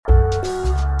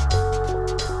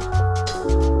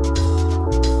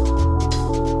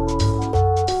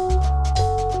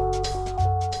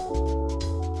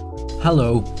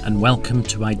Hello and welcome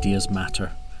to Ideas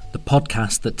Matter, the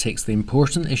podcast that takes the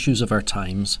important issues of our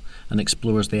times and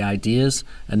explores the ideas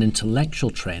and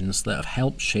intellectual trends that have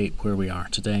helped shape where we are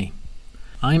today.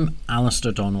 I'm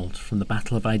Alistair Donald from the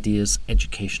Battle of Ideas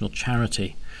educational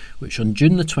charity, which on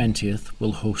June the 20th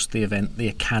will host the event The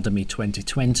Academy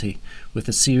 2020 with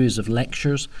a series of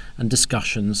lectures and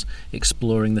discussions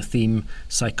exploring the theme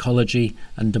Psychology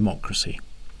and Democracy.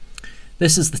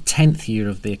 This is the 10th year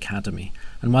of the Academy,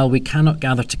 and while we cannot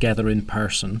gather together in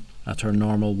person at our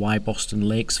normal Y Boston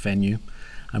Lakes venue,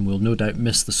 and will no doubt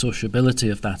miss the sociability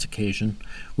of that occasion,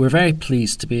 we're very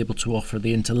pleased to be able to offer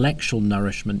the intellectual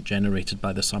nourishment generated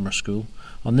by the summer school,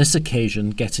 on this occasion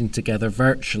getting together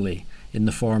virtually in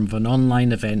the form of an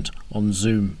online event on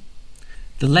Zoom.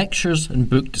 The lectures and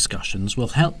book discussions will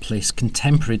help place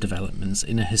contemporary developments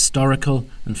in a historical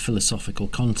and philosophical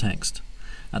context.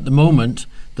 At the moment,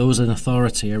 those in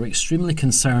authority are extremely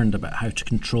concerned about how to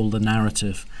control the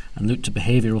narrative and look to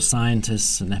behavioural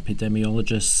scientists and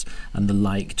epidemiologists and the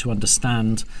like to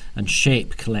understand and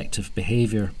shape collective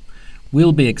behaviour.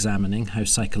 We'll be examining how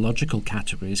psychological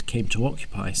categories came to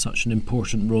occupy such an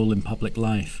important role in public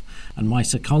life and why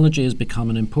psychology has become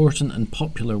an important and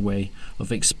popular way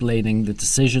of explaining the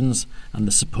decisions and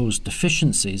the supposed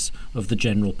deficiencies of the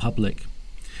general public.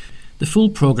 The full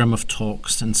programme of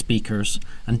talks and speakers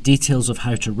and details of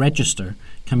how to register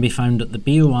can be found at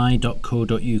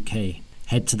theboi.co.uk.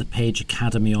 Head to the page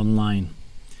Academy Online.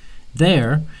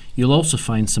 There, you'll also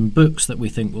find some books that we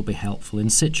think will be helpful in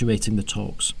situating the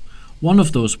talks. One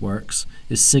of those works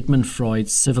is Sigmund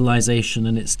Freud's Civilization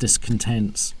and Its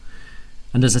Discontents.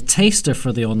 And as a taster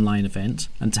for the online event,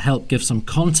 and to help give some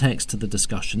context to the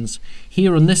discussions,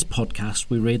 here on this podcast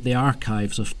we raid the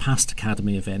archives of past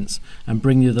Academy events and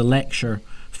bring you the lecture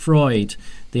Freud,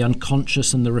 the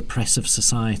Unconscious and the Repressive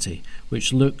Society,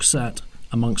 which looks at,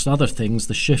 amongst other things,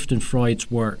 the shift in Freud's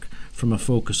work from a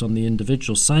focus on the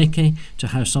individual psyche to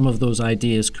how some of those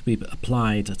ideas could be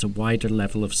applied at a wider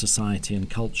level of society and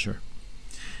culture.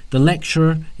 The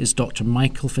lecturer is Dr.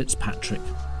 Michael Fitzpatrick.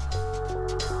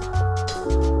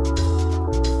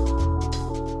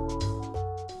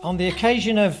 On the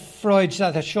occasion of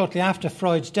shortly after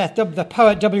Freud's death, the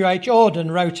poet W.H.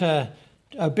 Auden wrote an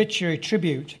obituary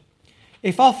tribute.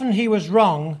 If often he was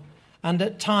wrong and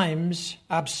at times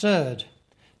absurd,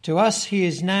 to us he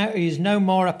is no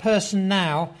more a person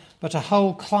now, but a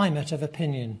whole climate of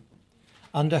opinion,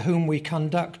 under whom we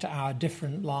conduct our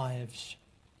different lives.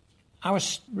 I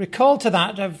was recalled to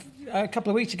that a couple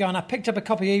of weeks ago, and I picked up a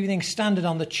copy of Evening Standard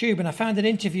on the tube, and I found an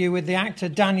interview with the actor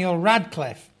Daniel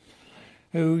Radcliffe,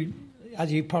 who, as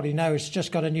you probably know, has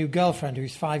just got a new girlfriend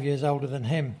who's 5 years older than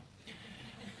him.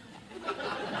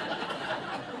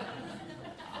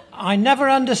 I never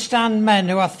understand men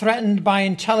who are threatened by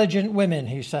intelligent women,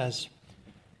 he says.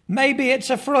 Maybe it's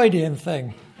a Freudian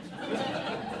thing.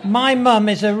 My mum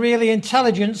is a really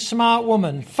intelligent, smart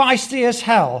woman, feisty as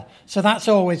hell, so that's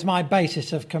always my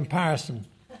basis of comparison.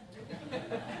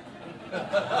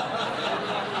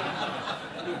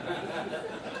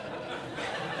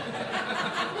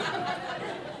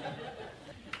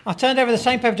 I turned over the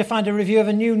same paper to find a review of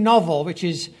a new novel which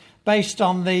is based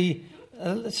on the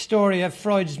story of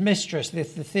Freud's mistress, the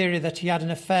theory that he had an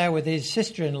affair with his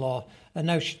sister-in-law, a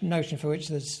notion for which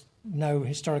there's no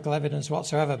historical evidence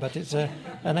whatsoever, but it's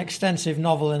an extensive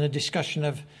novel and a discussion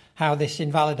of how this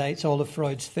invalidates all of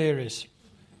Freud's theories.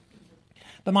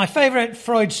 But my favourite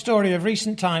Freud story of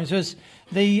recent times was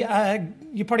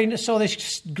you probably saw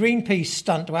this Greenpeace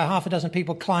stunt where half a dozen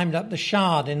people climbed up the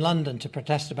Shard in London to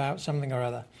protest about something or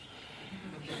other.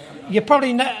 You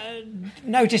probably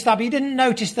noticed that, but you didn't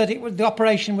notice that the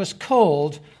operation was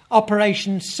called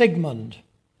Operation Sigmund.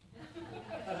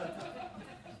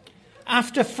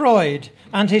 After Freud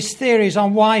and his theories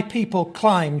on why people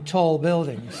climb tall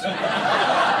buildings.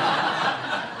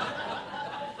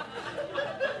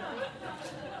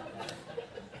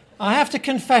 I have to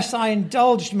confess I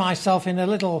indulged myself in a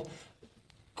little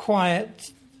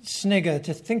quiet snigger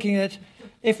to thinking that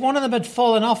if one of them had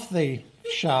fallen off the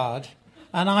Shard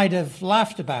and I'd have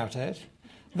laughed about it,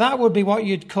 that would be what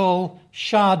you'd call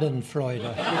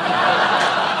Schadenfreude.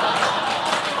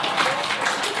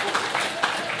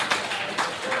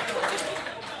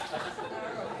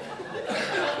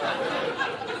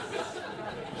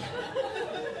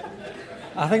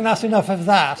 I think that's enough of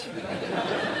that.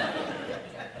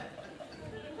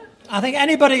 I think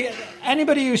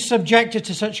anybody who's subjected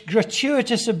to such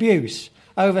gratuitous abuse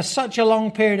over such a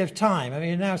long period of time, I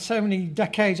mean, now so many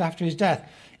decades after his death,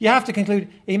 you have to conclude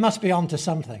he must be on to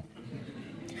something.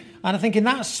 And I think in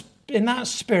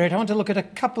spirit, I want to look at a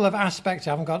couple of aspects.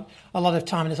 I haven't got a lot of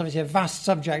time, and it's obviously a vast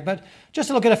subject, but just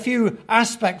to look at a few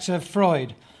aspects of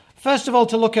Freud. First of all,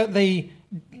 to look at the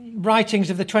writings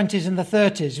of the 20s and the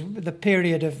 30s, the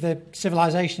period of the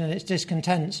civilization and its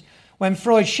discontents, when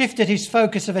Freud shifted his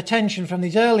focus of attention from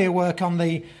his earlier work on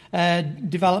the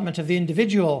development of the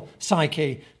individual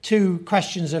psyche to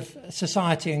questions of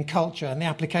society and culture and the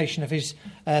application of his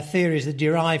theories that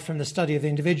derive from the study of the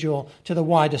individual to the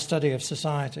wider study of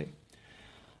society.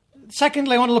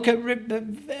 Secondly, I want to look at,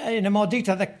 in a more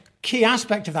detail, the key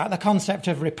aspect of that, the concept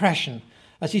of repression.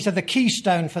 As he said, the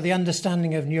keystone for the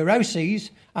understanding of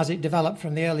neuroses as it developed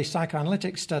from the early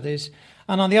psychoanalytic studies,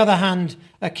 and on the other hand,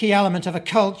 a key element of a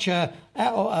culture,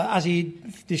 as he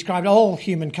described all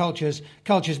human cultures,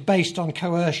 cultures based on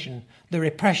coercion, the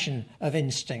repression of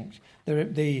instinct,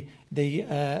 the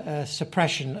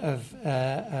suppression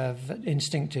of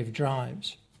instinctive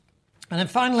drives. And then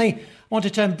finally, I want to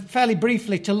turn fairly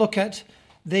briefly to look at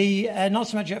not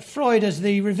so much at Freud as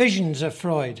the revisions of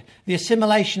Freud, the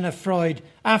assimilation of Freud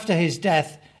after his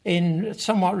death in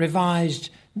somewhat revised,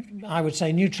 I would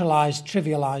say neutralised,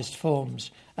 trivialised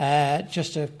forms,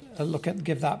 just to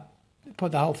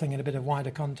put the whole thing in a bit of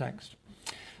wider context.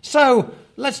 So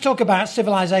let's talk about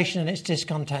civilization and its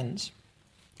discontents.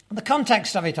 The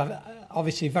context of it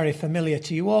obviously very familiar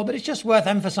to you all, but it's just worth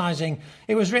emphasising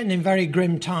it was written in very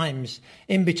grim times,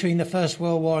 in between the First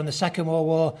World War and the Second World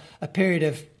War, a period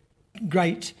of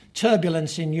great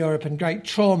turbulence in Europe and great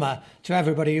trauma to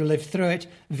everybody who lived through it.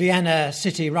 Vienna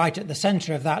city right at the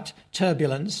centre of that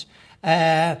turbulence.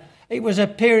 It was a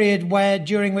period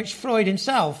during which Freud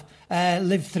himself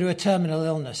lived through a terminal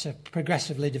illness, a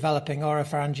progressively developing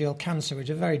oropharyngeal cancer, which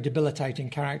is a very debilitating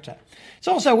character. It's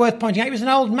also worth pointing out he was an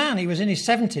old man. He was in his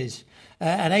 70s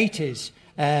and 80s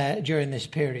during this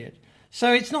period.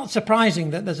 So it's not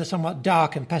surprising that there's a somewhat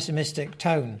dark and pessimistic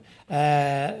tone.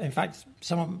 In fact,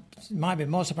 someone might be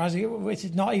more surprising it's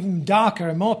not even darker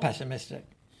and more pessimistic.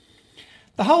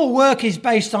 The whole work is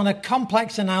based on a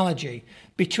complex analogy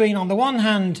between, on the one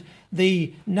hand,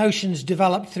 the notions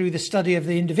developed through the study of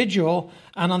the individual,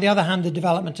 and on the other hand, the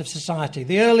development of society.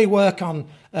 The early work on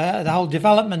the whole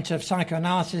development of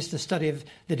psychoanalysis, the study of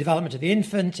the development of the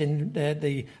infant in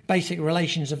the basic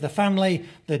relations of the family,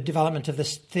 the development of the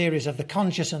theories of the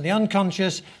conscious and the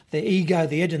unconscious, the ego,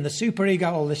 the id and the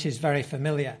superego, all this is very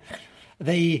familiar.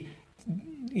 The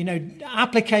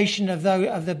application of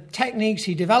the techniques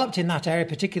he developed in that area,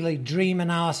 particularly dream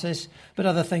analysis, but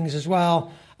other things as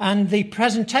well, and the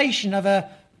presentation of a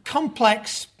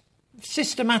complex,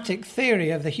 systematic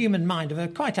theory of the human mind, of a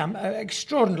quite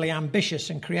extraordinarily ambitious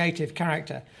and creative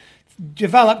character,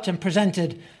 developed and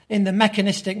presented in the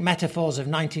mechanistic metaphors of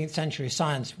 19th century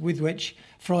science, with which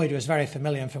Freud was very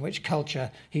familiar and from which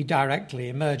culture he directly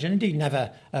emerged, and indeed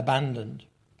never abandoned.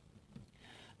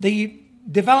 The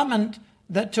development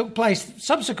that took place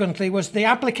subsequently was the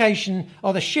application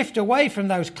or the shift away from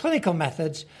those clinical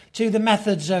methods to the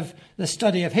methods of the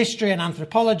study of history and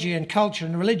anthropology and culture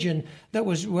and religion that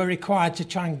were required to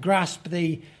try and grasp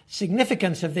the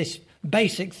significance of this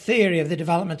basic theory of the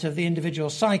development of the individual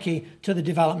psyche to the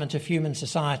development of human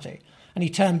society. And he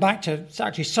turned back to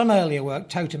actually some earlier work,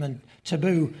 Totem and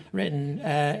Taboo, written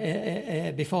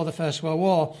before the First World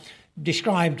War,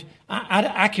 described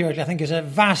accurately, I think, as a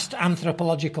vast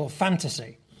anthropological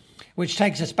fantasy, which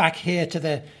takes us back here to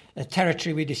the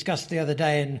territory we discussed the other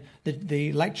day in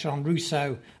the lecture on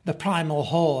Rousseau, the primal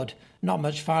horde, not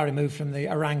much far removed from the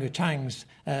orangutans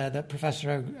that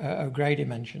Professor O'Grady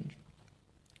mentioned.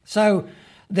 So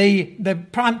the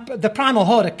primal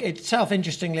horde itself,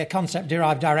 interestingly, a concept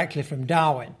derived directly from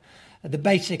Darwin. The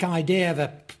basic idea of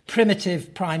a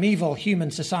primitive, primeval human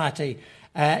society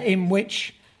in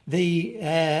which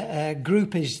the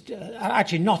group is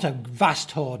actually not a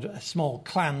vast horde, a small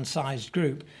clan-sized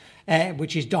group,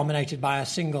 which is dominated by a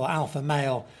single alpha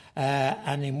male,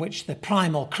 and in which the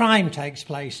primal crime takes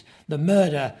place, the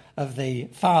murder of the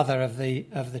father of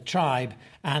the tribe,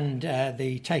 and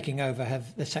the taking over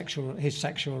of his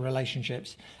sexual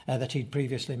relationships that he'd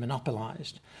previously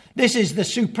monopolised. This is the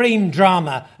supreme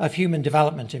drama of human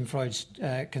development in Freud's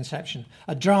conception,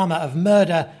 a drama of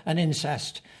murder and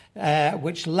incest,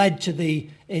 which led to the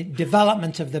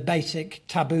development of the basic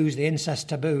taboos, the incest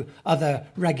taboo, other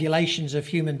regulations of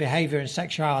human behaviour and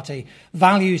sexuality,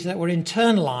 values that were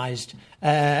internalised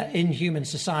in human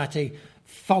society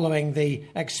following the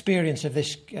experience of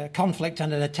this conflict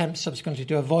and an attempt subsequently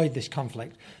to avoid this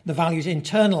conflict. The values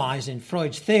internalised in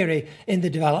Freud's theory in the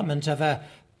development of a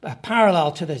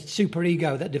parallel to the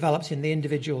superego that develops in the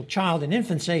individual child in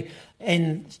infancy,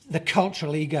 in the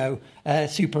cultural ego,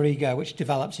 superego, which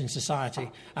develops in society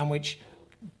and which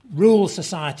rule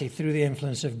society through the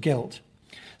influence of guilt.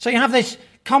 So you have this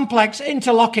complex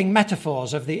interlocking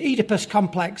metaphors of the Oedipus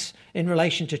complex in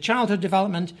relation to childhood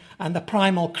development and the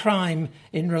primal crime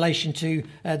in relation to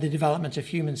the development of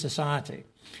human society.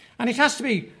 And it has to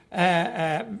be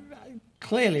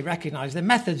clearly recognised the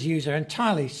methods used are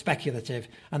entirely speculative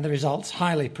and the results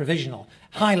highly provisional,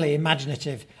 highly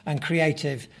imaginative and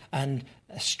creative and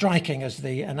striking as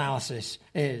the analysis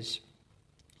is.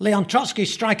 Leon Trotsky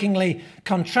strikingly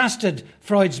contrasted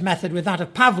Freud's method with that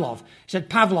of Pavlov. He said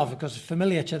Pavlov, because it's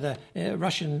familiar to the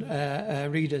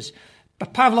Russian readers,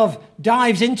 but Pavlov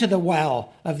dives into the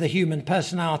well of the human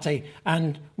personality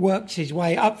and works his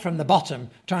way up from the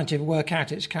bottom, trying to work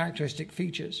out its characteristic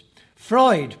features.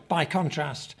 Freud, by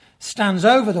contrast, stands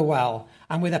over the well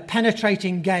and with a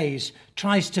penetrating gaze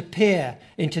tries to peer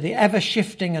into the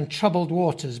ever-shifting and troubled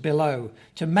waters below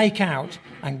to make out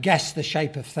and guess the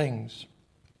shape of things.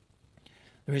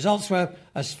 The results were,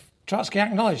 as Trotsky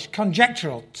acknowledged,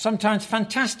 conjectural, sometimes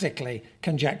fantastically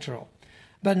conjectural,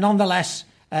 but nonetheless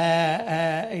he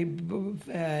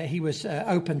was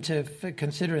open to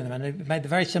considering them, and he made the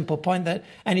very simple point that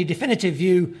any definitive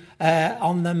view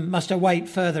on them must await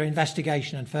further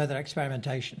investigation and further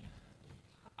experimentation.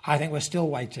 I think we're still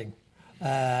waiting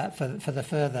for the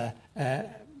further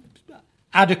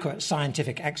adequate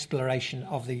scientific exploration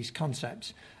of these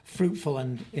concepts, fruitful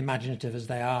and imaginative as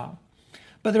they are.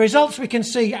 But the results we can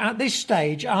see at this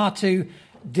stage are to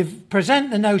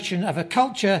present the notion of a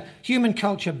culture, human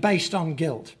culture, based on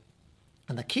guilt.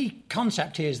 And the key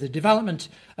concept here is the development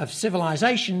of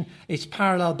civilization is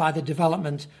paralleled by the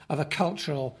development of a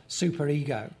cultural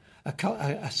superego, a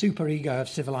superego of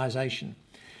civilization.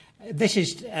 This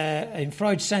is, in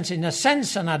Freud's sense, in a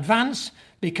sense, an advance,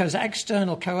 because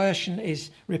external coercion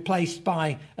is replaced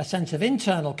by a sense of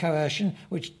internal coercion,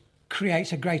 which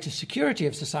creates a greater security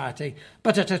of society,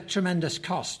 but at a tremendous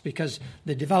cost, because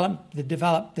the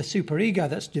superego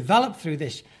that's developed through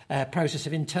this process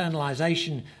of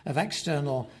internalization of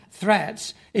external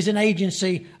threats is an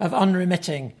agency of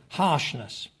unremitting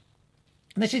harshness.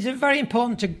 And this is very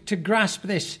important to grasp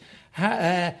this,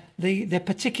 the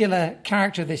particular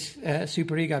character of this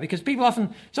superego, because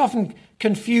it's often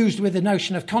confused with the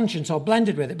notion of conscience or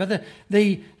blended with it, but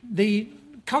the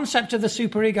concept of the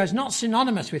superego is not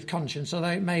synonymous with conscience, although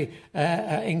it may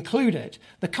include it.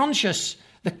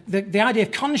 The idea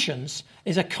of conscience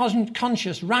is a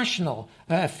conscious, rational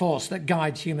force that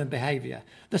guides human behaviour.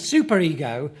 The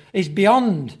superego is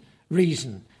beyond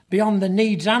reason, beyond the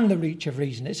needs and the reach of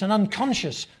reason. It's an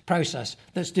unconscious process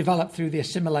that's developed through the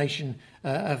assimilation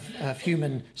of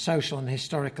human social and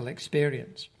historical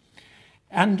experience.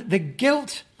 And the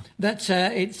guilt that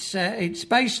it's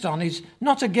based on is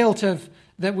not a guilt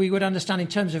that we would understand in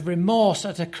terms of remorse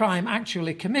at a crime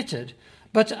actually committed,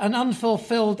 but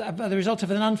the result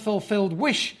of an unfulfilled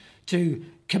wish to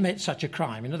commit such a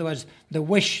crime. In other words, the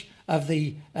wish of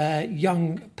the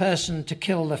young person to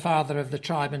kill the father of the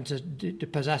tribe and to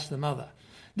possess the mother.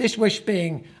 This wish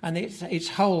being, and its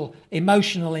whole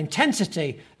emotional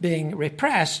intensity being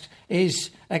repressed,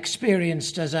 is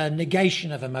experienced as a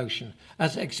negation of emotion,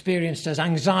 as experienced as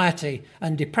anxiety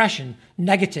and depression,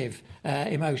 negative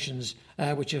emotions,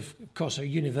 which of course are a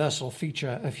universal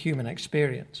feature of human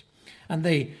experience. And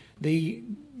the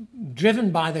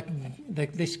driven by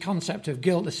this concept of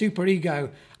guilt, the superego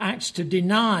acts to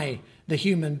deny the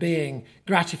human being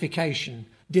gratification,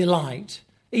 delight,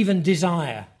 even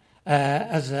desire,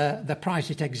 as the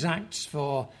price it exacts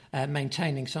for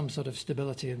maintaining some sort of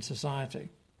stability in society.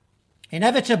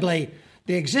 Inevitably,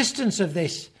 the existence of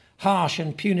this harsh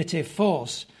and punitive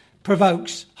force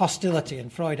provokes hostility,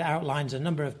 and Freud outlines a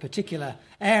number of particular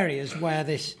areas where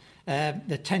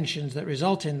the tensions that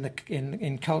result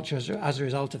in culture as a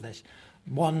result of this.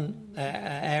 One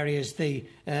area is the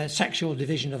sexual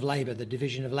division of labour, the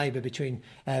division of labour between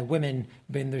women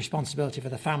being the responsibility for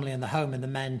the family and the home, and the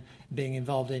men being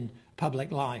involved in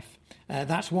public life.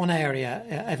 That's one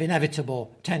area of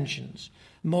inevitable tensions.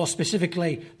 More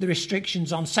specifically, the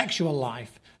restrictions on sexual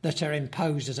life that are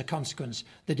imposed as a consequence,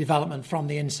 the development from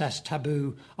the incest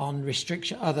taboo on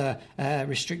other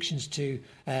restrictions to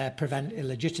prevent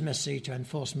illegitimacy, to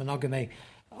enforce monogamy,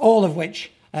 all of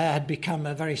which had become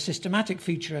a very systematic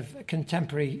feature of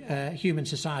contemporary human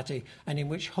society, and in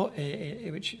which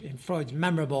in Freud's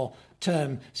memorable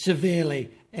term,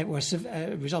 it was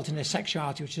resulting in a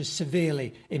sexuality which has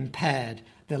severely impaired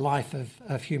the life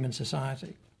of human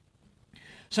society.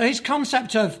 So his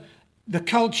concept of the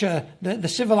culture, the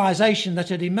civilization that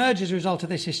had emerged as a result of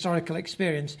this historical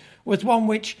experience was one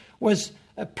which was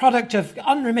a product of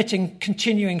unremitting,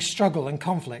 continuing struggle and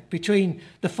conflict between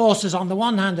the forces on the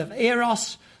one hand of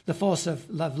eros, the force of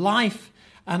life,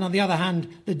 and on the other hand,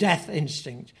 the death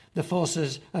instinct, the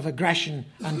forces of aggression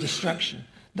and destruction.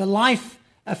 The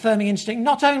life-affirming instinct,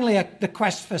 not only the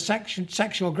quest for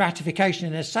sexual gratification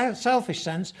in a selfish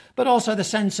sense, but also the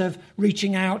sense of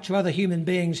reaching out to other human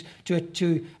beings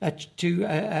in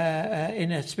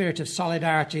a spirit of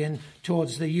solidarity and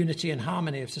towards the unity and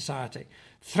harmony of society,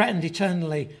 threatened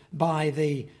eternally by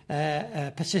the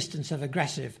persistence of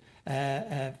aggressive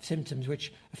symptoms,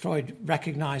 which Freud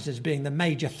recognised as being the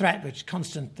major threat, which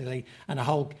constantly, and a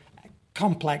whole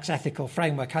complex ethical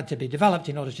framework had to be developed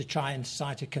in order to try in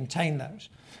society to contain those.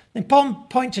 The important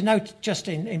point to note just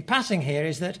in passing here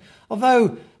is that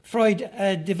although Freud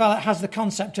has the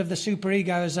concept of the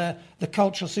superego the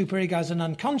cultural superego as an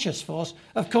unconscious force,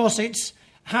 of course it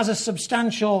has a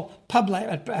substantial public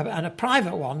and a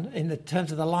private one in the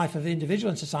terms of the life of the individual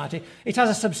in society. It has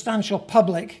a substantial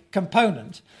public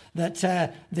component that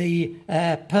the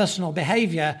personal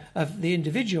behaviour of the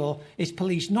individual is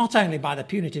policed not only by the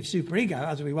punitive superego,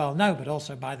 as we well know, but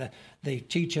also by the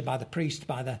teacher, by the priest,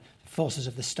 by the forces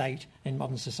of the state in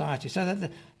modern society. So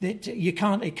that it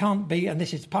can't be, and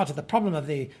this is part of the problem of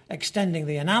the extending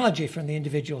the analogy from the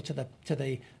individual to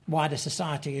the wider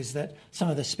society, is that some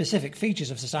of the specific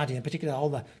features of society, in particular all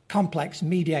the complex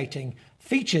mediating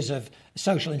features of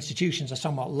social institutions, are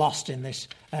somewhat lost in this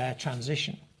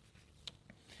transition.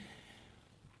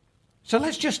 So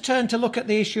let's just turn to look at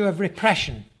the issue of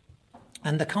repression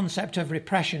and the concept of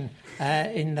repression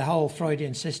in the whole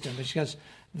Freudian system, because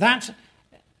that,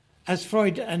 as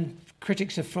Freud and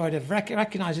critics of Freud have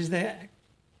recognised, is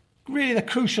really the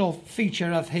crucial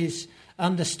feature of his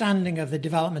understanding of the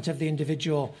development of the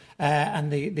individual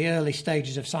and the early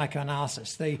stages of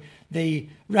psychoanalysis. The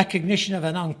recognition of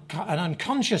an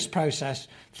unconscious process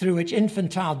through which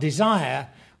infantile desire,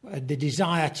 the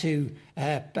desire to,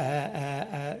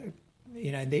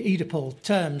 in the Oedipal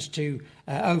terms, to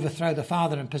overthrow the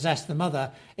father and possess the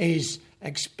mother,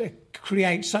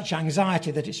 creates such anxiety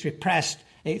that it's repressed,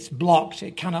 it's blocked,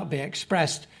 it cannot be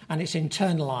expressed, and it's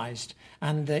internalised.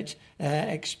 And that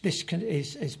this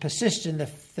persists in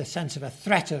the sense of a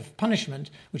threat of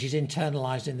punishment, which is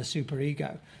internalised in the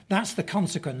superego. That's the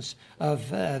consequence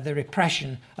of the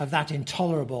repression of that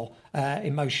intolerable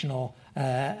emotional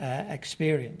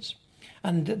experience.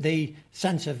 And the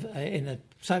sense of,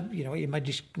 what you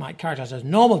might characterise as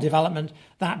normal development,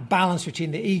 that balance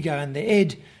between the ego and the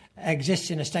id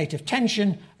exists in a state of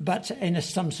tension, but in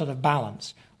some sort of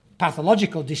balance.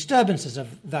 Pathological disturbances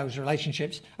of those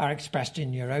relationships are expressed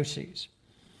in neuroses.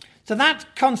 So that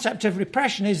concept of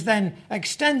repression is then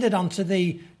extended onto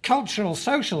the cultural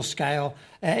social scale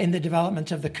in the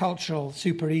development of the cultural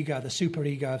superego, the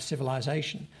superego of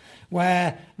civilization,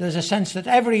 where there's a sense that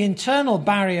every internal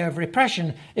barrier of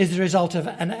repression is the result of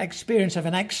an experience of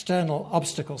an external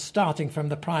obstacle, starting from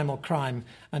the primal crime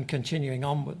and continuing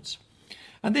onwards.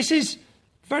 And this is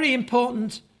very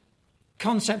important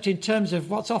concept in terms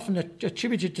of what's often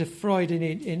attributed to Freud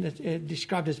in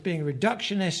described as being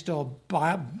reductionist or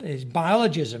is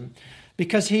biologism,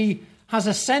 because he has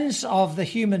a sense of the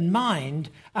human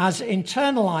mind as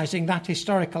internalising that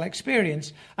historical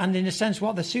experience, and in a sense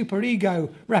what the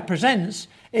superego represents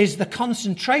is the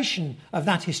concentration of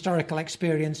that historical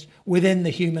experience within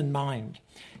the human mind.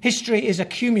 History is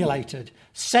accumulated,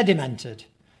 sedimented.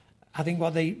 I think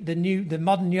what the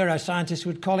modern neuroscientists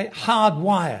would call it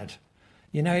hardwired.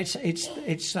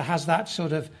 It has that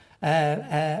sort of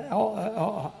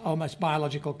almost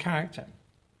biological character.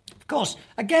 Of course,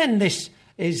 again, this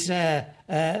is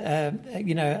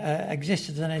exists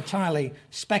as an entirely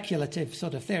speculative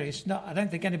sort of theory. It's not. I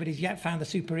don't think anybody's yet found the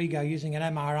superego using an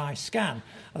MRI scan.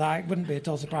 Although I wouldn't be at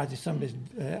all surprised if somebody's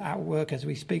at work as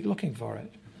we speak looking for it.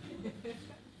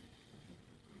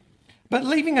 But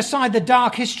leaving aside the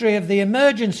dark history of the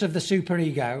emergence of the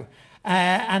superego,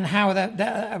 and how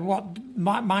what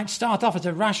might start off as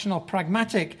a rational,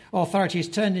 pragmatic authority is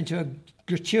turned into a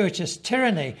gratuitous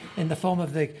tyranny in the form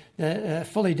of the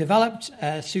fully developed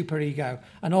superego,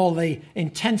 and all the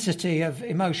intensity of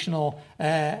emotional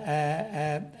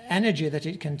energy that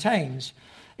it contains.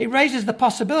 It raises the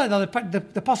possibility,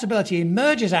 the possibility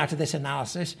emerges out of this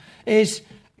analysis, is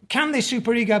can the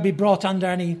superego be brought under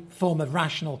any form of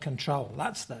rational control?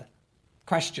 That's the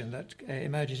question that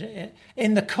emerges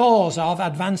in the cause of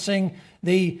advancing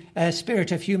the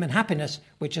spirit of human happiness,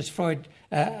 which, as Freud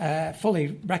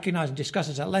fully recognised and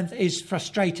discusses at length, is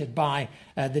frustrated by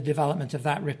the development of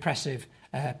that repressive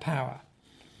power.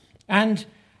 And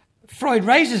Freud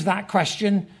raises that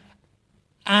question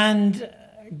and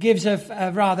gives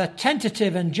a rather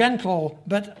tentative and gentle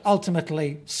but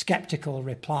ultimately sceptical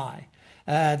reply,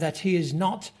 that he is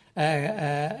not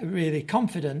really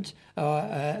confident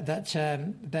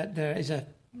that there is a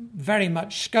very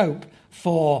much scope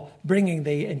for bringing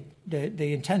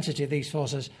the intensity of these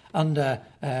forces under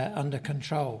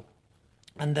control,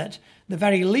 and that the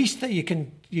very least that you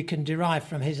can derive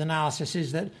from his analysis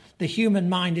is that the human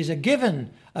mind is a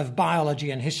given of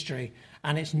biology and history,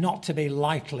 and it's not to be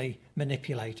lightly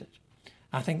manipulated.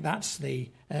 I think that's the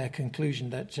conclusion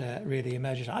that really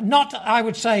emerges. Not, I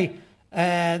would say,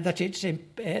 that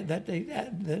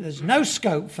there's no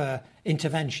scope for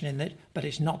intervention in it, but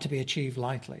it's not to be achieved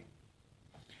lightly.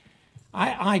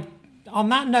 I on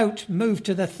that note, move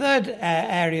to the third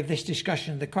area of this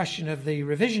discussion, the question of the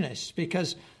revisionists,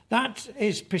 because that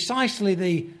is precisely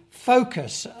the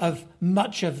focus of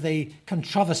much of the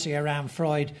controversy around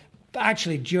Freud,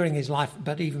 actually during his life,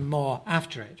 but even more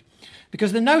after it.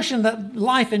 Because the notion that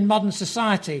life in modern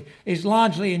society is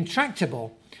largely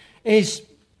intractable is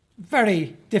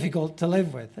very difficult to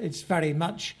live with. It's very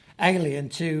much alien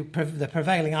to the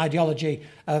prevailing ideology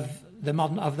of the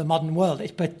modern world.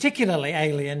 It's particularly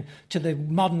alien to the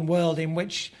modern world in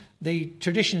which the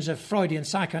traditions of Freudian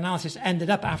psychoanalysis ended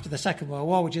up after the Second World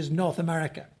War, which is North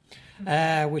America,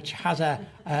 which has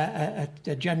a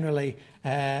generally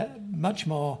much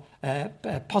more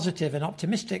positive and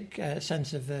optimistic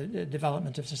sense of the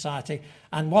development of society,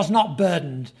 and was not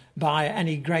burdened by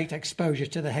any great exposure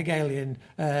to the Hegelian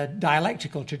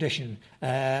dialectical tradition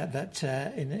that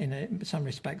in some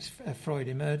respects Freud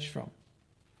emerged from.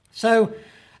 So,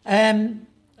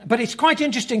 but it's quite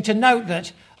interesting to note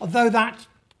that although that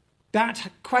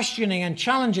questioning and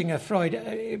challenging of Freud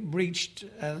reached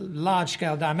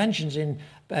large-scale dimensions in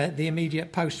the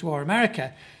immediate post-war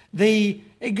America,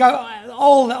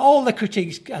 all the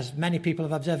critiques, as many people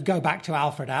have observed, go back to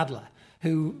Alfred Adler,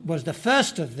 who was the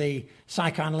first of the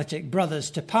psychoanalytic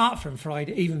brothers to part from Freud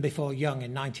even before Jung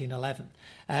in 1911.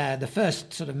 The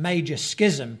first sort of major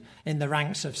schism in the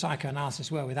ranks of psychoanalysis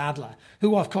were with Adler,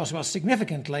 who, of course, was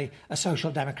significantly a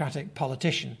social democratic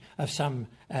politician of some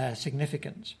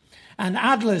significance. And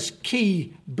Adler's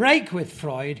key break with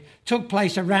Freud took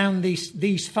place around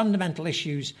these fundamental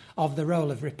issues of the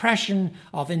role of repression,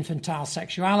 of infantile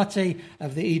sexuality,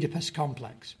 of the Oedipus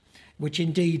complex, which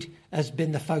indeed has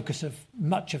been the focus of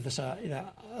much of the,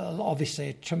 obviously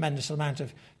a tremendous amount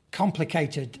of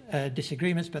complicated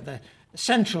disagreements, but the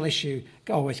central issue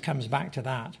always comes back to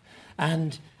that.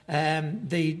 And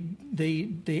the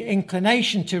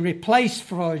inclination to replace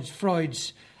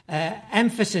Freud's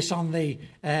emphasis on the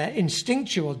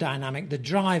instinctual dynamic, the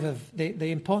drive of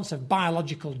the importance of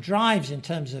biological drives in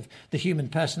terms of the human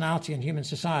personality and human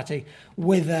society,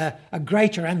 with a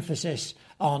greater emphasis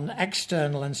on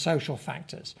external and social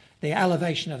factors, the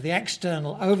elevation of the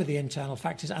external over the internal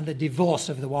factors, and the divorce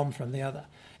of the one from the other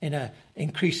in an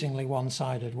increasingly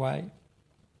one-sided way.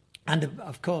 And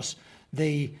of course,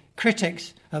 the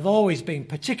critics have always been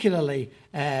particularly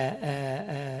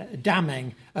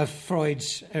damning of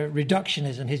Freud's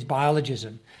reductionism, his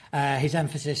biologism, his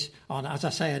emphasis on, as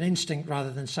I say, an instinct rather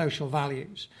than social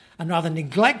values, and rather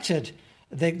neglected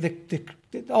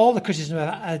all the criticism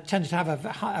tended to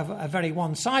have a very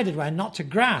one-sided way, and not to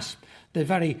grasp the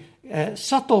very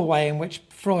subtle way in which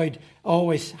Freud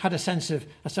always had a sense of,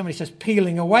 as somebody says,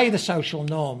 peeling away the social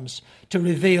norms to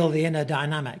reveal the inner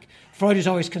dynamic. Freud is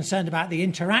always concerned about the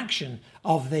interaction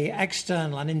of the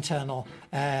external and internal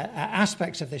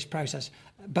aspects of this process,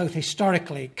 both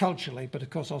historically, culturally, but of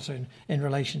course also in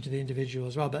relation to the individual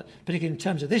as well, but particularly in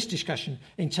terms of this discussion,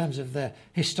 in terms of the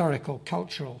historical,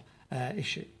 cultural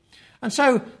issue. And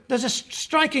so there's a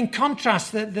striking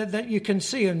contrast that you can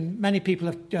see, and many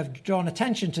people have drawn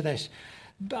attention to this.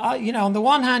 On the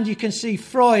one hand, you can see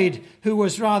Freud, who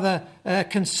was rather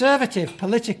conservative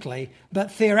politically,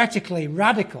 but theoretically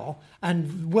radical,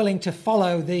 and willing to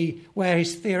follow where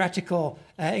his theoretical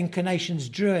inclinations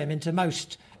drew him into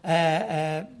most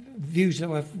views that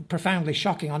were profoundly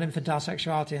shocking on infantile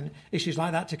sexuality and issues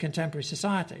like that to contemporary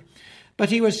society. But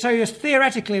he was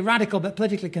theoretically radical but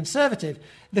politically conservative.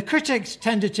 The critics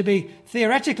tended to be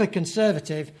theoretically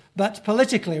conservative but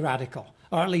politically radical,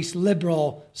 or at least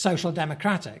liberal, social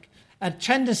democratic, a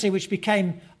tendency which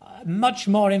became much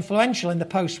more influential in the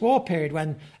post-war period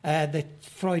when the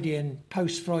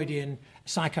post-Freudian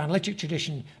psychoanalytic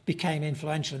tradition became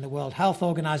influential in the World Health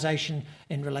Organization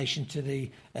in relation to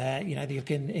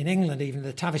in England, even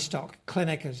the Tavistock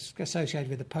Clinic is associated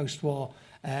with the post-war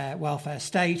welfare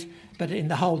state, but in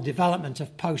the whole development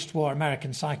of post-war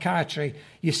American psychiatry,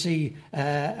 you see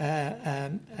a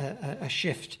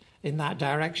shift in that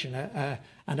direction,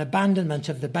 an abandonment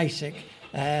of the basic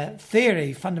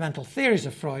fundamental theories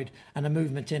of Freud, and a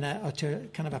movement to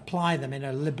kind of apply them in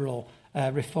a liberal,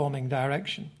 reforming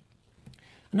direction.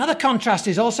 Another contrast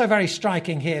is also very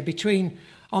striking here between,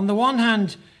 on the one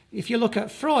hand, if you look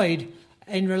at Freud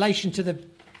in relation to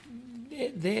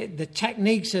the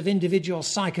techniques of individual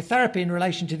psychotherapy in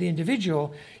relation to the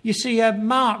individual, you see a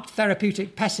marked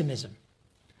therapeutic pessimism.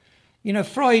 You know,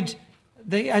 Freud,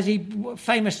 as he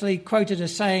famously quoted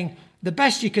as saying, the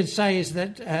best you can say is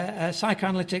that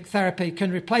psychoanalytic therapy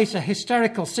can replace a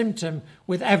hysterical symptom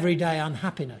with everyday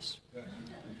unhappiness.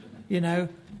 You know,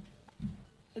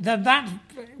 that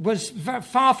was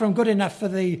far from good enough for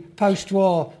the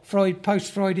post-war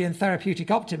post-Freudian therapeutic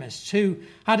optimists who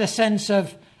had a sense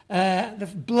of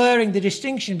blurring the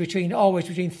distinction between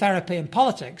therapy and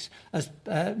politics, as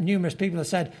numerous people have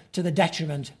said, to the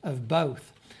detriment of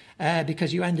both,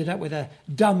 because you ended up with a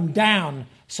dumbed-down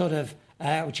sort of,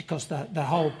 which of course the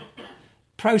whole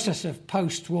process of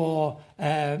post-war,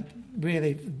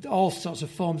 really all sorts of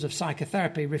forms of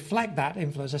psychotherapy reflect that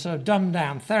influence, a sort of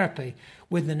dumbed-down therapy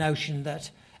with the notion that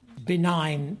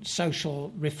benign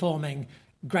social reforming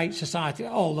Great Society,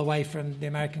 all the way from the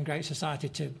American Great Society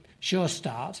to Sure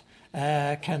Start,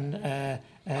 can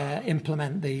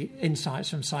implement the insights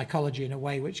from psychology in a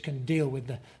way which can deal with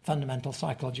the fundamental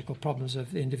psychological problems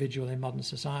of the individual in modern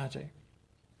society.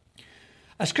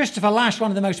 As Christopher Lasch,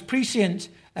 one of the most prescient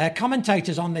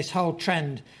commentators on this whole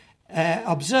trend,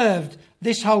 observed,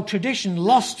 this whole tradition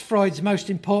lost Freud's most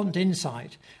important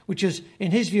insight, which is,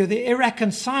 in his view, the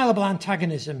irreconcilable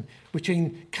antagonism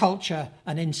between culture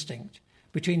and instinct,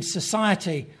 between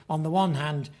society on the one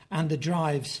hand and the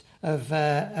drives of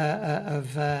the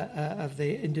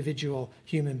individual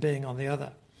human being on the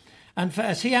other. And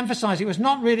as he emphasised, it was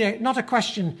not a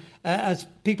question, as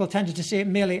people tended to see it,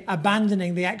 merely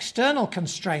abandoning the external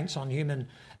constraints on human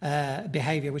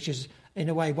behaviour, which is in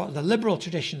a way what the liberal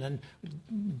tradition and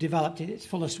developed in its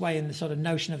fullest way in the sort of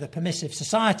notion of the permissive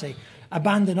society,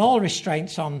 abandon all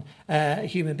restraints on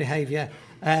human behaviour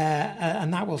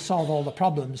and that will solve all the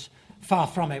problems. Far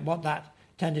from it. What that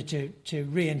tended to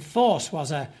reinforce was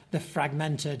the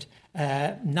fragmented,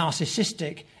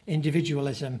 narcissistic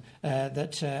individualism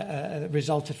that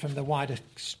resulted from the wider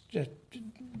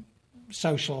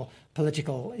social,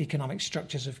 political, economic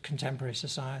structures of contemporary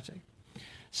society.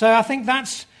 So I think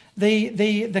that's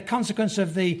the consequence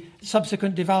of the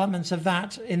subsequent developments of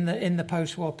that in the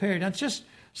post-war period. And just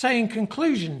say in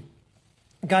conclusion,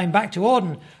 going back to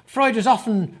Auden, Freud was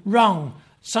often wrong,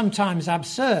 sometimes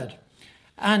absurd.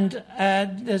 And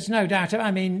there's no doubt,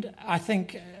 I mean, I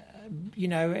think,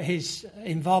 his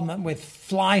involvement with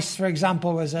Fleiss, for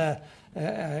example, was a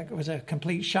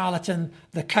complete charlatan.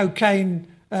 The cocaine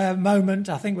moment,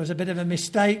 I think, was a bit of a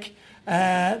mistake.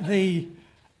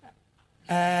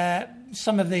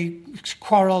 Some of the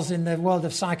quarrels in the world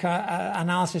of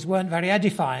psychoanalysis weren't very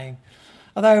edifying.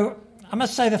 Although, I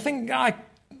must say, the thing I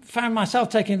found myself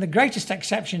taking the greatest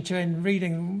exception to in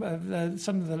reading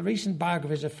some of the recent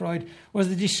biographies of Freud was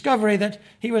the discovery that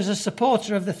he was a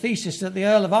supporter of the thesis that the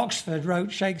Earl of Oxford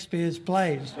wrote Shakespeare's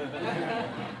plays.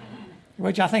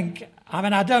 Which I think,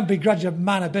 I don't begrudge a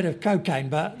man a bit of cocaine,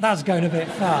 but that's going a bit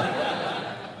far.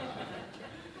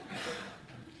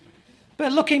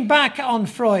 But looking back on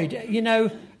Freud,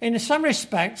 in some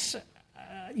respects,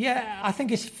 I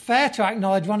think it's fair to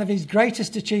acknowledge one of his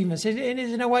greatest achievements. It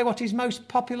is, in a way, what he's most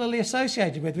popularly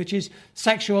associated with, which is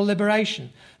sexual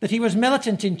liberation. That he was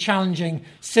militant in challenging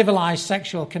civilized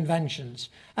sexual conventions.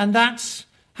 And that's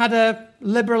had a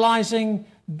liberalizing,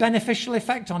 beneficial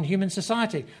effect on human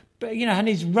society. But, and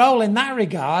his role in that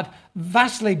regard,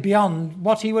 vastly beyond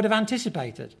what he would have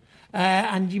anticipated.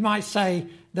 And you might say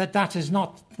that is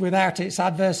not without its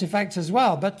adverse effects as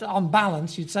well. But on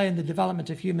balance, you'd say in the development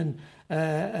of human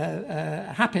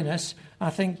happiness,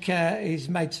 I think he's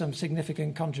made some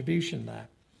significant contribution there.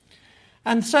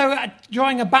 And so,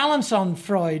 drawing a balance on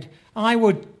Freud, I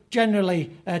would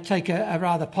generally take a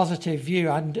rather positive view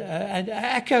and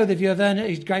echo the view of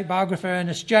his great biographer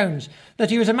Ernest Jones, that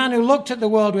he was a man who looked at the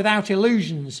world without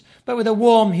illusions, but with a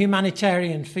warm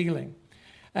humanitarian feeling.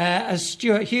 As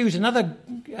Stuart Hughes, another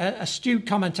astute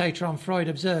commentator on Freud,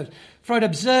 observed,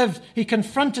 he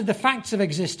confronted the facts of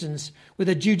existence with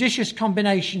a judicious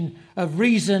combination of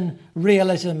reason,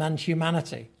 realism, and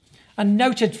humanity, and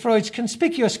noted Freud's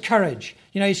conspicuous courage,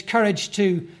 his courage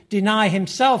to deny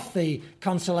himself the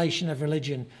consolation of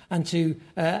religion and to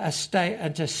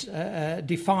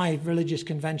defy religious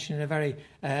convention in a very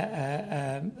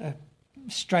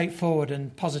straightforward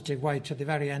and positive way to the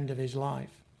very end of his life.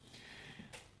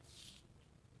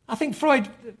 I think Freud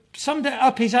summed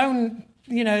up his own,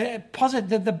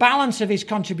 the balance of his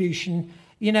contribution,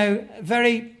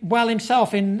 very well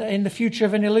himself in The Future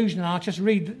of an Illusion. I'll just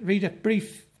read a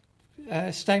brief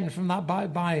statement from that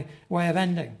by way of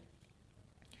ending.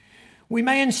 We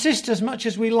may insist as much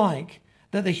as we like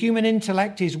that the human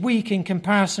intellect is weak in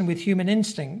comparison with human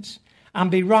instincts, and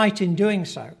be right in doing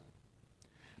so.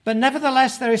 But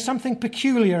nevertheless, there is something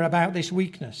peculiar about this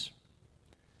weakness.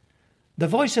 The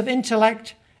voice of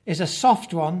intellect is a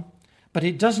soft one, but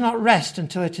it does not rest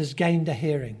until it has gained a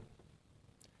hearing.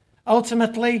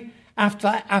 Ultimately,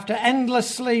 after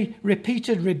endlessly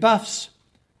repeated rebuffs,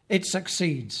 it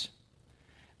succeeds.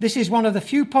 This is one of the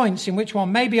few points in which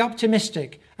one may be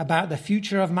optimistic about the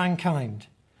future of mankind,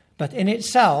 but in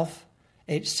itself,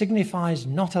 it signifies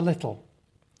not a little.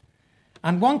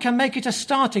 And one can make it a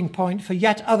starting point for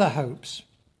yet other hopes.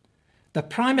 The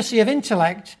primacy of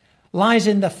intellect lies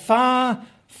in the far,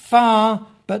 far,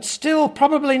 but still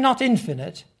probably not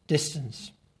infinite,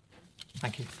 distance.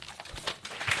 Thank you.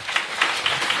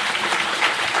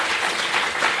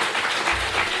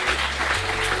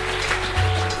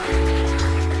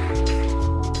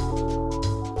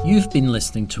 You've been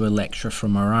listening to a lecture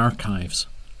from our archives,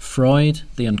 Freud,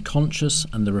 the Unconscious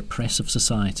and the Repressive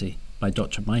Society, by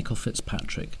Dr. Michael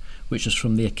Fitzpatrick, which is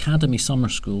from the Academy Summer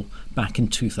School back in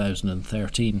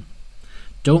 2013.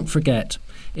 Don't forget,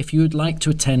 if you would like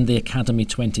to attend the Academy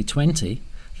 2020,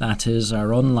 that is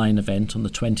our online event on the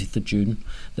 20th of June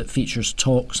that features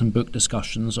talks and book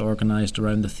discussions organised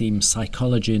around the theme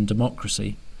Psychology and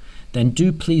Democracy, then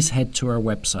do please head to our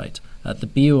website at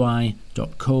theboi.co.uk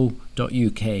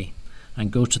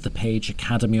and go to the page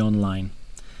Academy Online.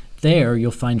 There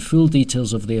you'll find full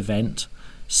details of the event,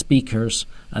 speakers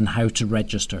and how to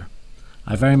register.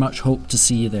 I very much hope to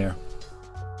see you there.